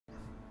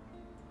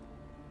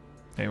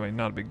Anyway,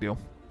 not a big deal.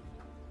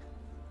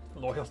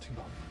 Loyalty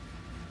bomb.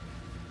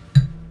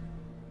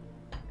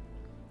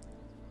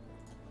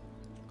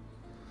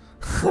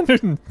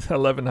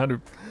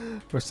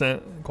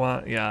 1100%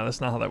 quant. Yeah,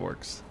 that's not how that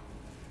works.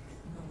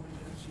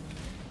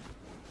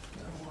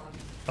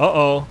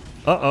 Uh-oh.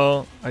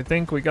 Uh-oh. I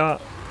think we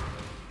got...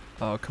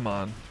 Oh, come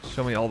on.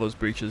 Show me all those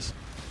breaches.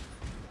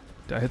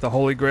 Did I hit the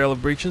holy grail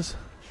of breaches?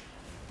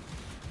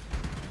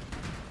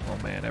 Oh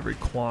man, every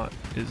quant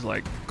is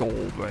like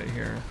gold right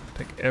here.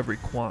 Take every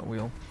quant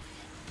wheel.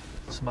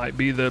 This might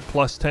be the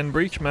plus 10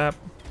 breach map.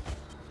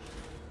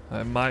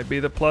 That might be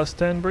the plus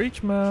 10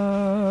 breach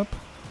map.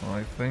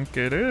 I think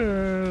it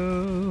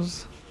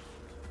is.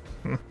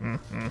 Yep,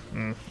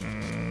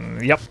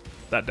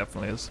 that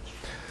definitely is.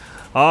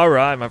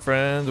 Alright, my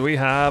friends, we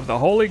have the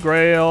Holy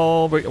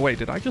Grail. Wait,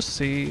 did I just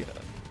see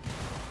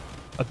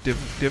a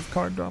div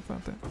card drop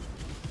out there?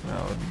 No,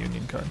 a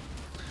Union card.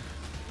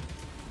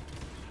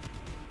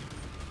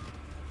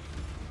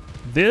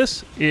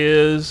 This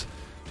is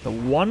the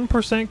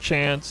 1%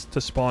 chance to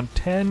spawn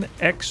 10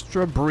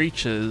 extra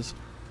breaches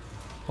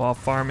while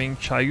farming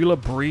Chayula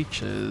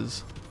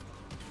breaches.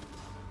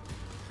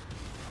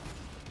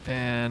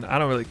 And I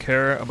don't really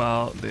care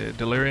about the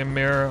Delirium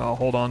Mirror. I'll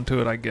hold on to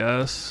it, I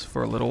guess,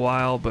 for a little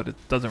while, but it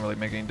doesn't really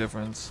make any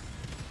difference.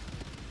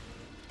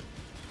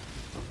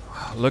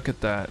 Look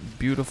at that.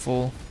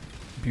 Beautiful,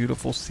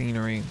 beautiful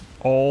scenery.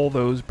 All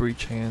those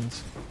breach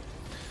hands.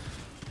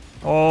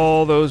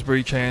 All those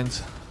breach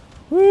hands.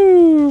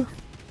 Woo!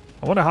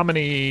 I wonder how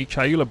many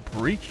Chayula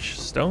breach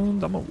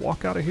stones I'm going to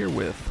walk out of here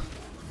with.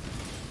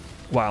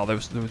 Wow, there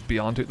was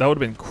Beyond 2. That would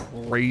have been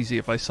crazy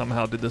if I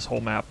somehow did this whole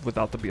map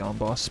without the Beyond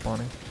boss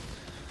spawning.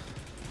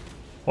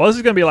 Well, this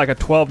is going to be like a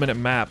 12-minute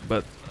map,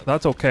 but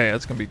that's okay.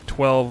 It's going to be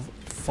 12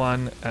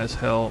 fun as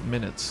hell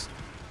minutes.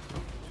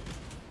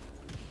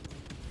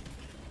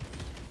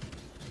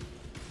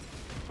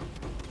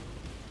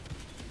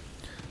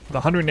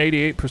 The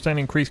 188%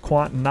 increased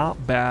quant,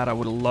 not bad. I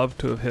would have loved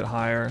to have hit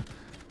higher.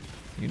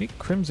 Unique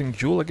Crimson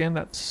Jewel again.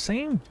 That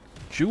same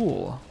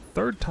jewel.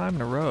 Third time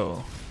in a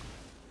row.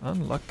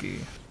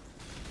 Unlucky.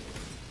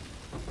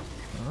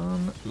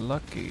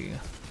 Unlucky.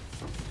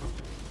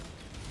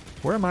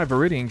 Where are my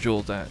Viridian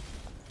Jewels at?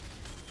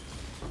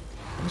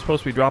 I'm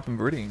supposed to be dropping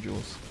Viridian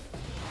Jewels.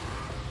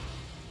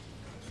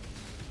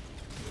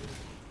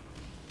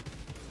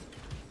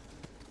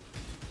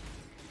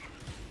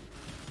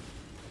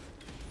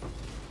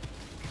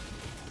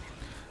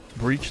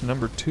 Breach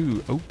number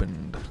 2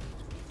 opened.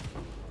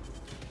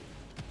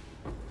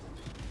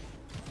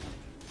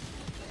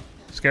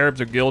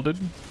 Scarabs are gilded.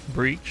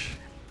 Breach.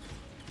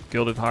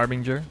 Gilded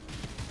Harbinger.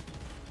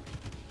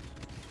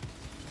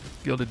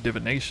 Gilded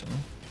Divination.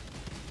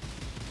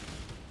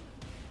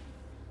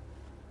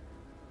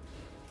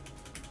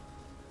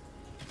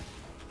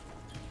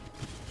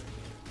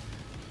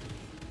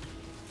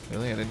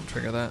 Really? I didn't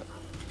trigger that.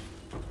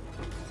 There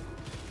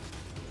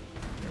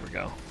we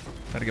go.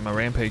 Gotta get my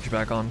rampage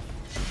back on.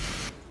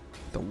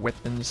 The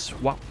weapon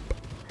swap.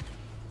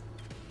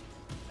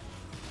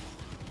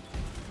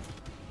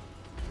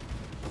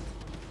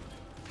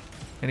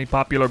 Any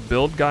popular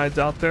build guides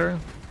out there?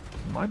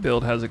 My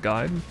build has a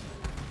guide.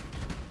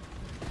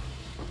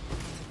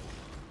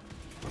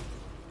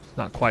 It's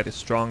not quite as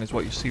strong as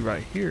what you see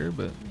right here,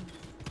 but...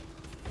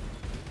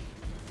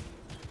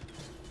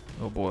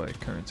 Oh boy,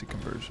 currency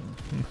conversion.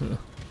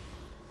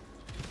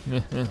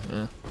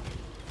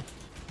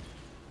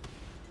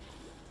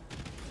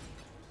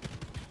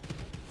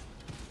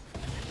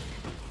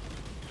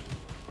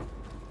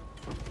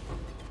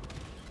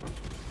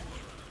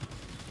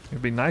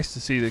 It'd be nice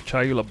to see the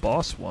Chayula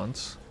boss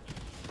once.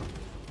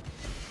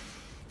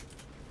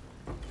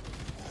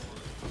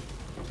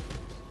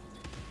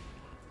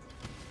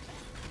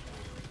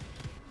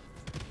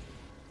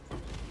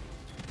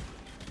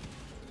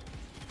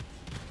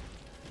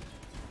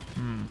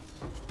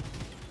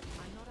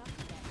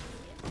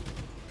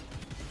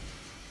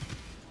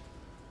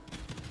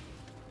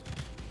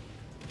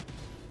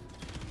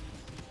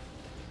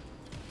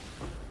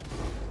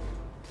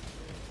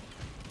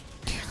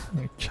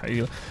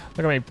 Chayula. Look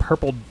how many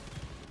purple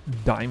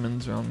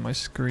diamonds are on my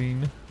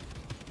screen.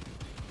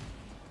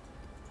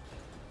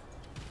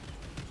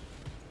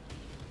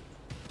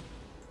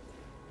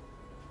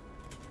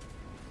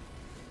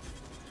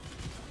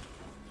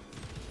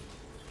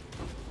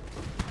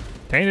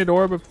 Tainted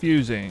Orb of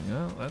Fusing.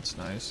 Oh, that's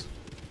nice.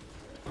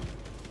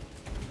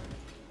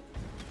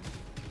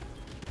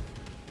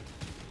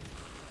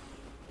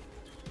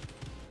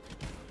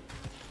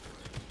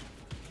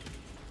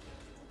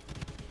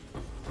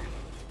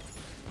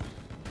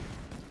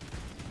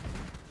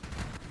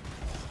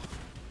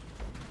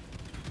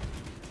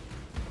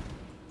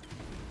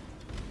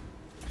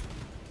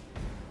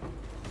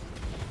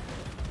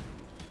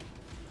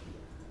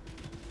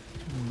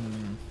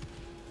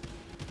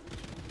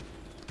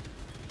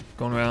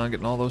 Going around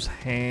getting all those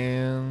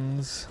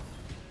hands.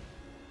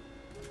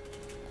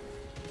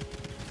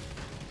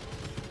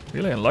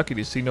 Really unlucky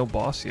to see no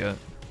boss yet.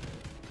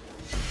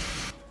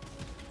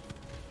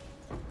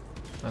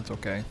 That's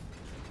okay.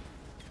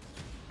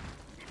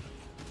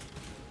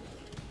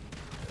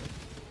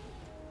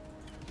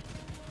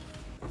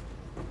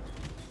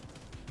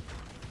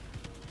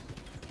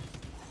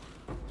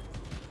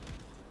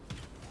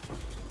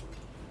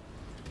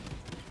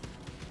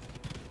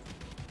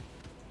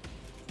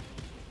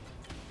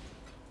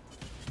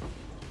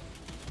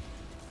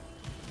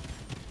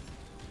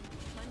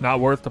 Not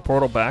worth the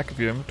portal back if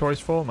your inventory's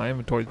full. My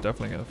inventory's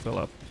definitely gonna fill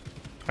up.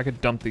 I could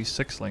dump these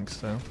 6 links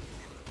though.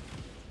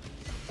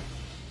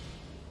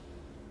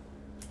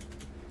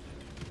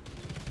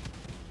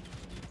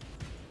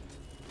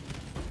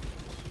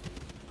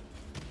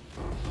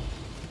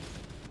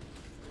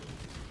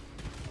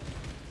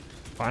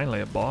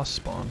 Finally, a boss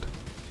spawned.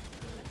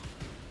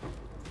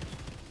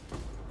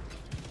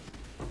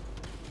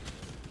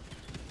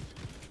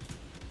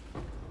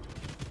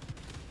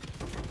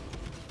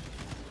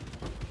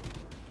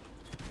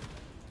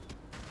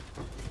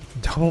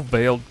 Double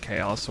veiled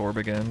chaos orb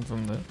again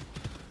from the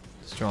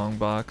strong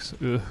box.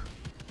 Ugh.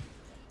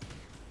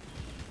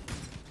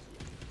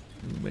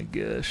 Oh my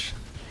gosh.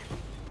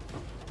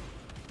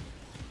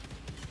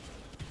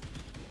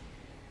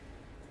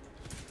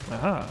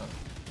 Aha.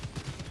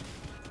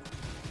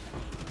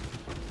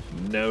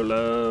 No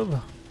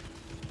love.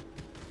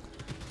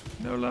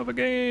 No love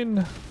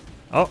again.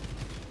 Oh,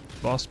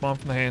 boss spawn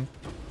from the hand.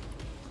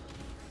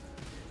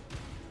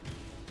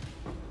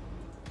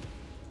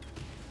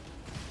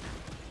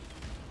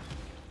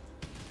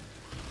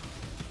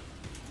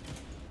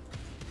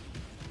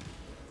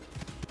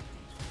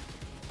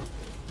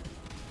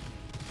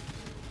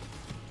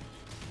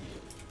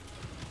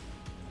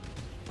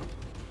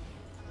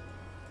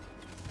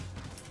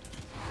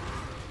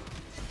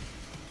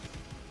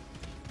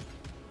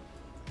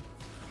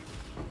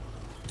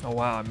 Oh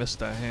wow, I missed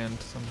that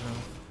hand somehow.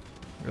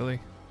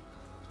 Really?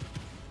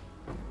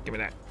 Give me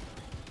that.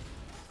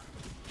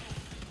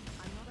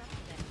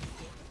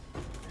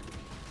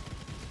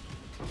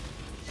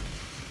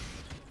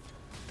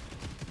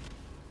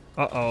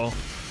 Uh-oh.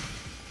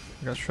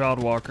 I got Shroud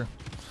Walker.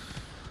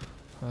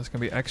 That's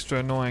gonna be extra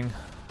annoying.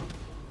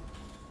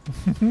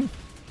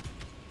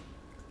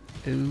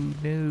 Oh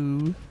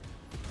no.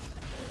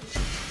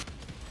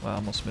 Wow, I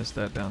almost missed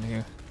that down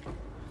here.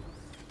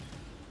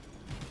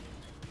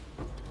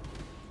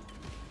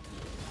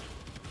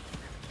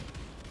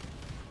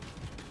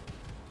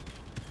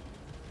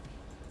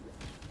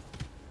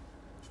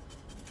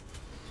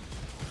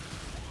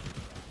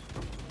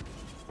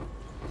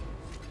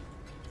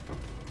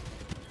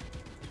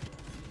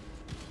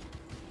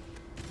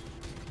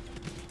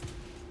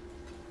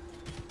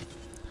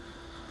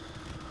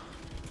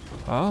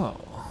 Oh.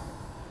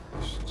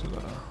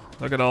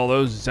 Look at all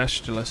those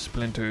Chayula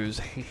Splinters.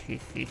 I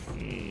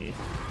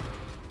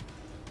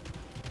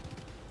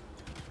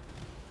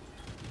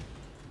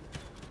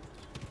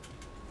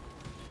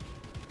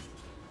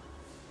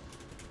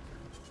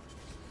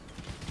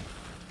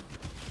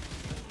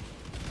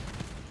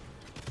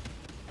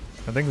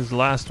think this is the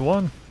last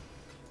one.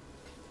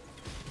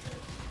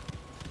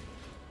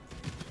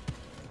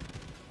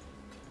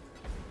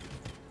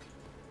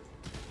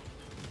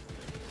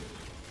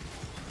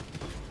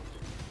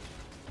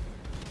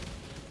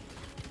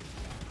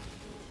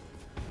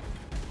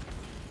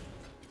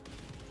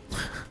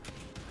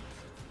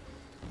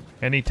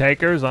 Any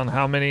takers on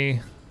how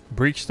many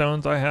breach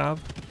stones I have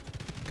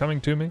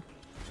coming to me?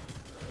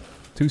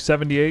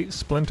 278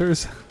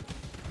 splinters.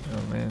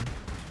 Oh man.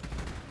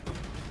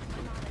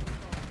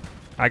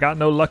 I got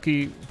no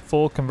lucky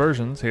full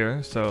conversions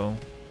here, so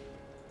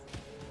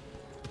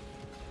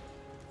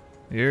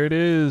here it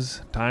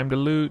is. Time to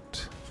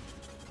loot.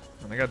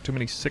 And I got too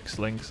many 6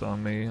 links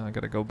on me. I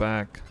gotta go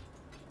back.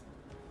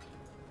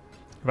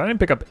 If I didn't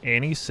pick up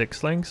any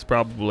 6 links,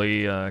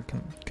 probably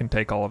can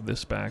take all of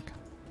this back.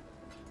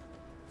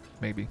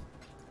 Maybe.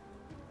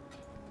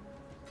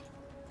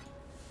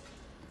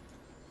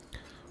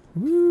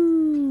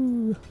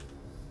 Woo!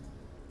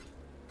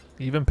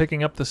 Even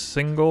picking up the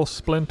single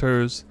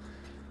splinters.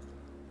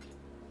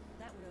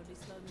 That would only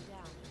slow me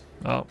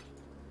down.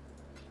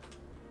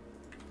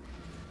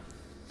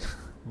 Oh.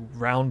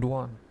 Round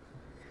 1.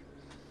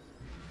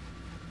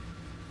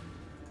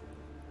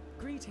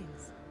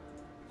 Greetings.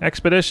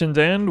 Expeditions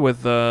end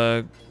with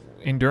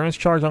endurance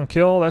charge on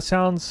kill. That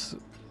sounds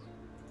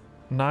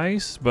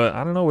nice, but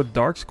I don't know with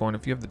Dark's going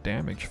if you have the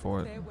damage for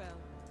it. Farewell.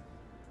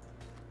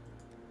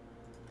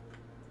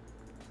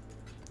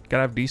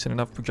 Gotta have decent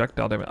enough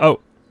projectile damage. Oh!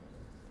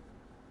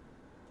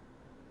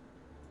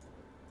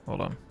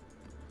 Hold on.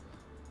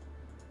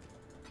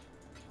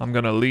 I'm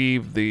gonna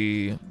leave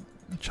the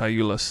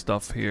Chayula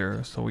stuff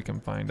here so we can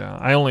find out.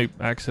 I only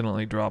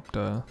accidentally dropped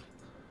a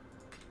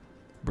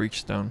breach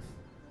stone.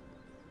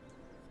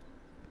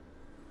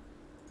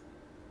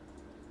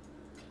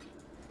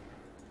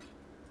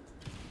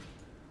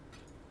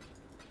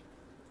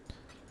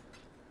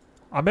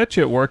 I bet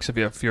you it works if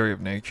you have Fury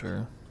of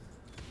Nature.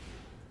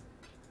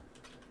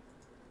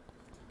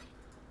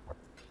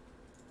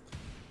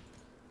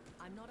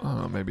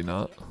 Oh, maybe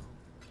not.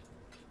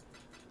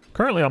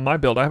 Currently on my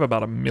build, I have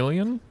about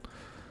 1,000,000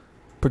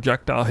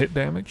 projectile hit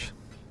damage.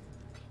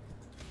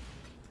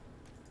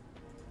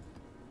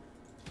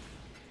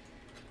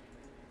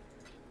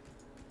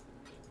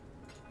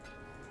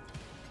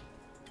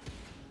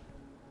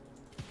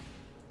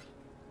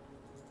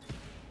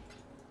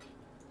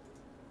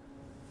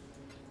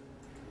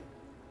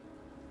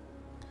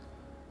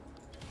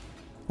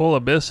 Full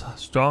Abyss,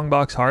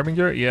 Strongbox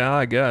Harbinger? Yeah,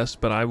 I guess,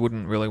 but I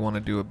wouldn't really want to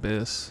do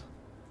Abyss.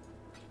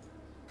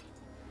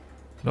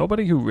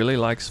 Nobody who really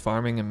likes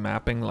farming and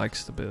mapping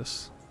likes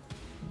Abyss.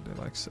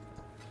 Nobody likes it.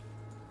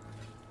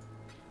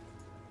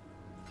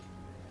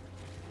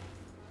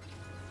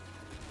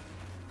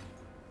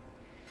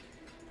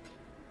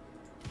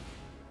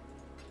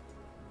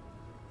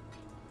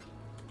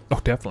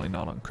 Oh, definitely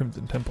not on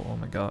Crimson Temple. Oh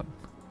my god.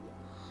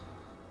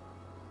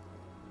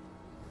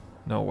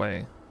 No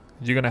way.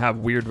 You're gonna have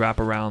weird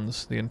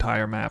wraparounds the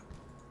entire map.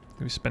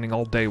 You'll be spending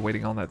all day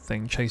waiting on that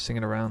thing, chasing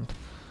it around.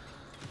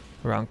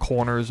 Around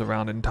corners,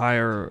 around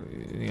entire,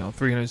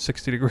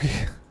 360 degree.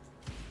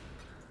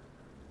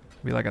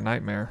 Be like a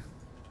nightmare.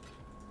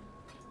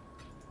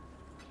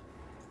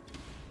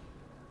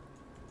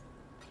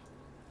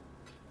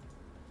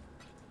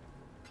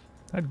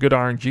 Had good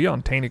RNG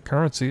on tainted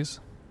currencies.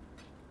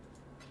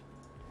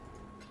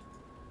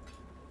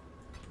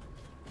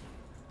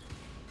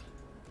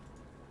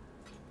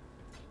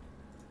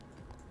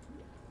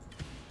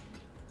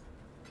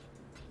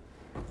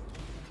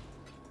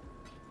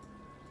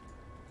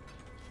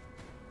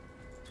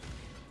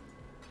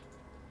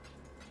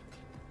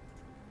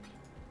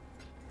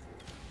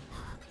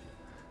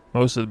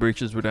 Most of the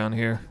breaches were down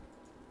here.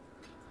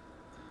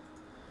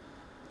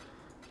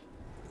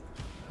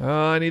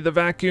 I need the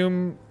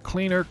vacuum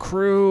cleaner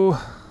crew.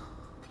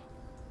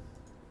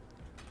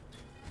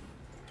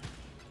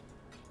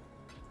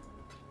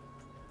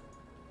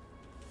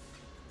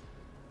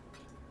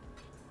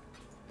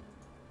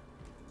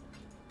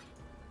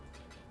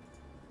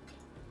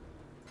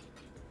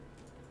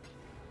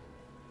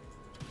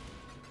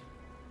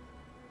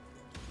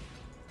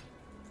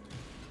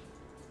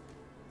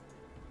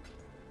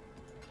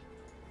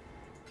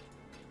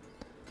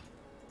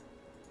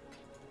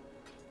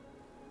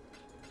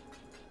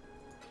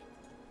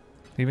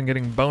 Even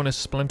getting bonus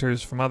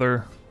splinters from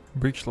other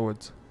breach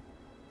lords.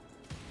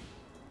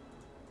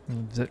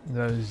 The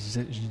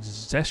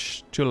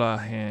Chayula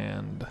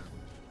hand,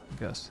 I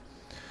guess.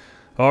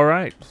 All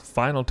right,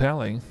 final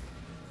tally.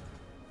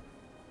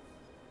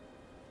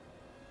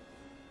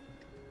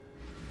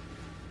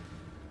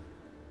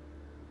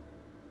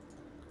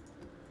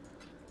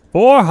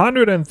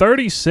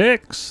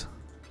 $436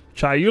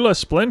 Chayula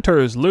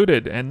Splinters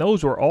looted, and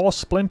those were all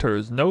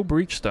splinters, no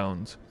breach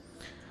stones.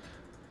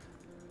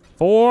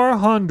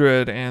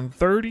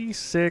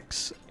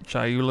 436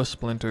 Chayula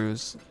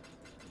Splinters.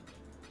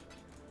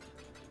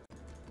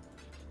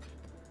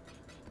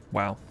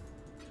 Wow.